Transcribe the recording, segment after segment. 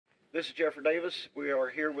This is Jeffery Davis. We are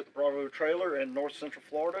here with the Bravo trailer in North Central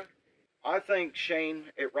Florida. I thank Shane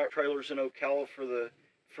at Right Trailers in Ocala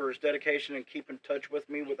for his dedication and keeping in touch with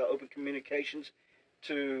me with the open communications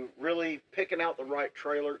to really picking out the right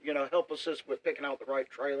trailer, help us with picking out the right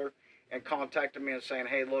trailer and contacting me and saying,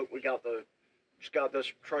 hey, look, we just got this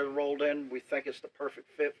trailer rolled in. We think it's the perfect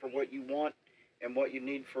fit for what you want and what you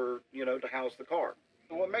need for, to house the car.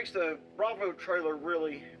 What makes the Bravo trailer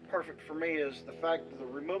really perfect for me is the fact that the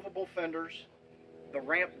removable fenders, the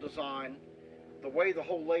ramp design, the way the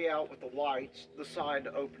whole layout with the lights, the side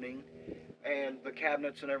opening, and the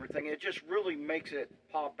cabinets and everything, it just really makes it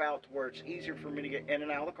pop out to where it's easier for me to get in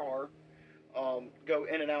and out of the car, go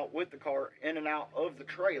in and out with the car, in and out of the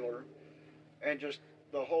trailer, and just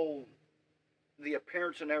the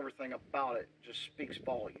appearance and everything about it just speaks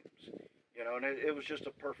volumes, and it was just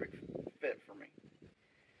a perfect fit for me.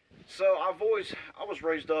 So I was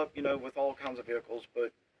raised up, with all kinds of vehicles,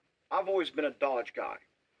 but I've always been a Dodge guy,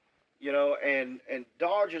 and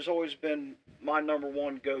Dodge has always been my number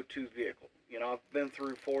one go-to vehicle. I've been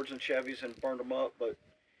through Fords and Chevys and burned them up, but,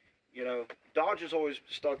 Dodge has always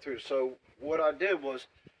stuck through. So what I did was,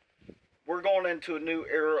 we're going into a new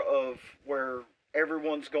era of where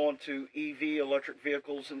everyone's going to EV, electric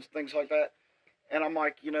vehicles and things like that. And I'm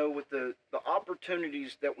like, with the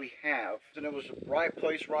opportunities that we have, and it was the right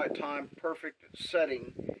place, right time, perfect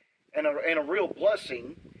setting, and a real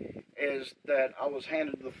blessing is that I was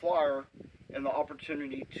handed the flyer and the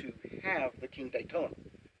opportunity to have the King Daytona.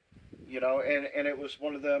 And it was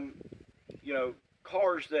one of them,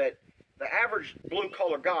 cars that the average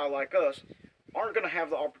blue-collar guy like us aren't going to have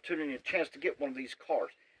the opportunity and chance to get one of these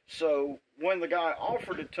cars. So when the guy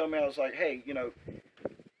offered it to me, I was like, hey,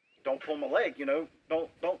 don't pull my leg, don't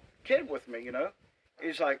kid with me,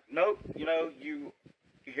 He's like, nope,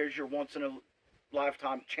 here's your once in a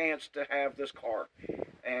lifetime chance to have this car.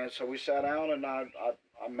 And so we sat down and I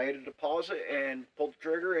made a deposit and pulled the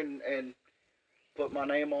trigger and put my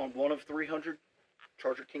name on one of 300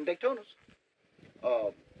 Charger King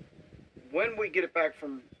Daytonas. When we get it back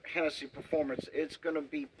from Hennessy Performance, it's going to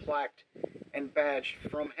be plaqued and badged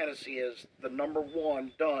from Hennessy as the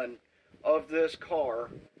 #1 done of this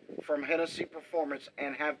car from Hennessy Performance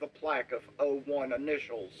and have the plaque of 01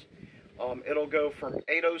 initials. It'll go from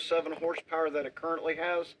 807 horsepower that it currently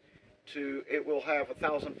has to it will have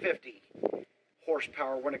 1,050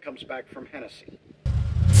 horsepower when it comes back from Hennessy.